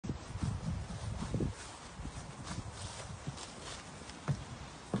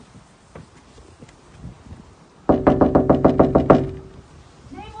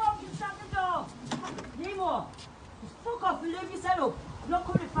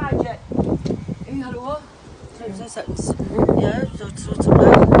mind you. Hey, hello. Yeah, that's what's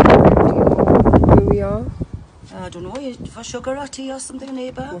about. Who we are? I don't know, you for sugar or tea or something,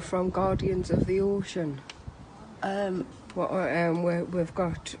 neighbour? We're from Guardians of the Ocean. We've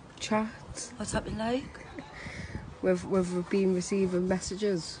got chats. What's happening like? We've been receiving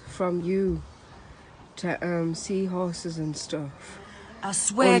messages from you to seahorses and stuff. I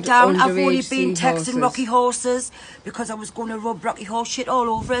swear down, I've only been seahorses. texting Rocky Horses because I was going to rub Rocky Horse shit all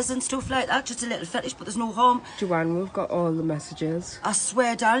over us and stuff like that. Just a little fetish, but there's no harm. Joanne, we've got all the messages. I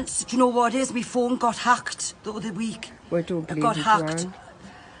swear down, do you know what it is? My phone got hacked the other week. We don't believe it got hacked. Joanne.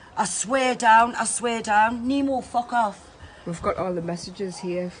 I swear down. Nemo, fuck off. We've got all the messages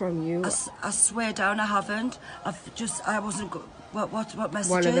here from you. I swear down, I haven't. I wasn't good. What messages?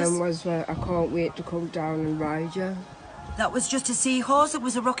 One of them was, I can't wait to come down and ride you. That was just a seahorse. It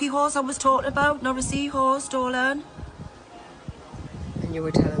was a Rocky Horse I was talking about, not a seahorse, darling. And you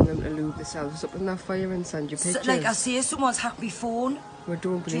were telling them to lube themselves up in that fire and send you pictures. Like I say, someone's hacked my phone. We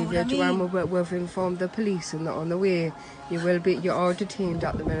don't believe you, Joanne. We've informed the police and they're on the way. You are detained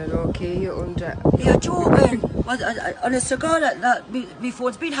at the minute, okay? You're joking. Honest to God, my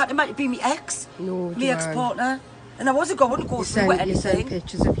phone's been hacked. It might be my ex. No, my ex-partner. And I wasn't going to go through with anything. You sent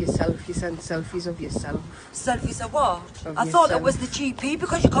pictures of yourself. You sent selfies of yourself. Selfies of what? I thought it was the GP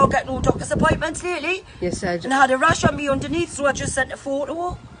because you can't get no doctor's appointments lately. You said... And I had a rash on me underneath, so I just sent a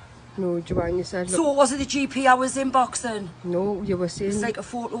photo. No, Joanne, you said... Look, so it wasn't the GP I was inboxing? No, you were saying... It's like a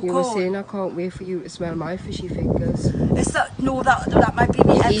photo call. You were saying, I can't wait for you to smell my fishy fingers. Is that... No, that might be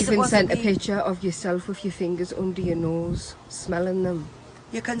me ex. You even sent a picture of yourself with your fingers under your nose, smelling them.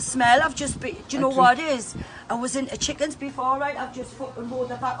 You can smell. I've just been... Do you know what it is? I was into chickens before, right? I've just fucking rode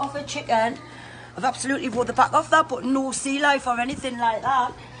the back off a chicken. I've absolutely rode the back off that, but no sea life or anything like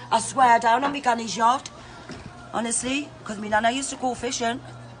that. I swear down on my granny's yacht. Honestly. Because me nana used to go fishing.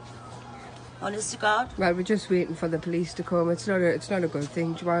 Honest to God. Well, we're just waiting for the police to come. It's not a good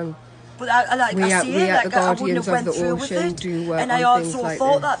thing, Joanne. But I wouldn't have went through with it. And I also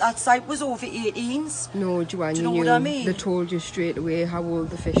thought that site was over 18s. No, Joanne, do you know what I mean? They told you straight away how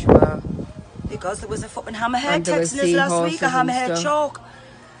old the fish were. Because there was a fucking hammerhead texting us last week, a hammerhead shark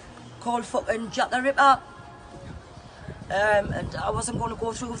called fucking Jack the Ripper. And I wasn't going to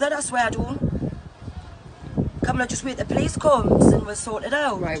go through with it, I swear I don't. Come on, just wait the police comes and we'll sort it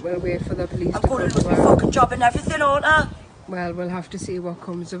out. Right, we'll wait for the police I'm to come. going to lose my fucking job and everything, aren't I? Well, we'll have to see what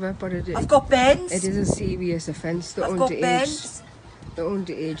comes of it, but I've got bends. It is a serious offence. The underage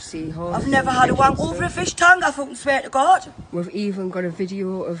seahorse. I've never had a wank over a fish tank, I fucking swear to God. We've even got a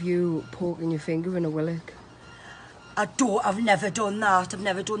video of you poking your finger in a willock. I've never done that. I've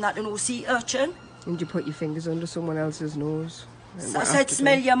never done that to no sea urchin. And you put your fingers under someone else's nose. I said,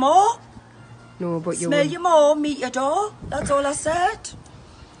 smell your more. No, but you smell your more, meet your door. That's all I said.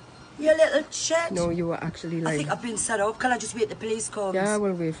 You little shit. No, you were actually like... I think I've been set up. Can I just wait the police comes? Yeah,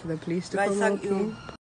 we'll wait for the police to come. Right, thank you.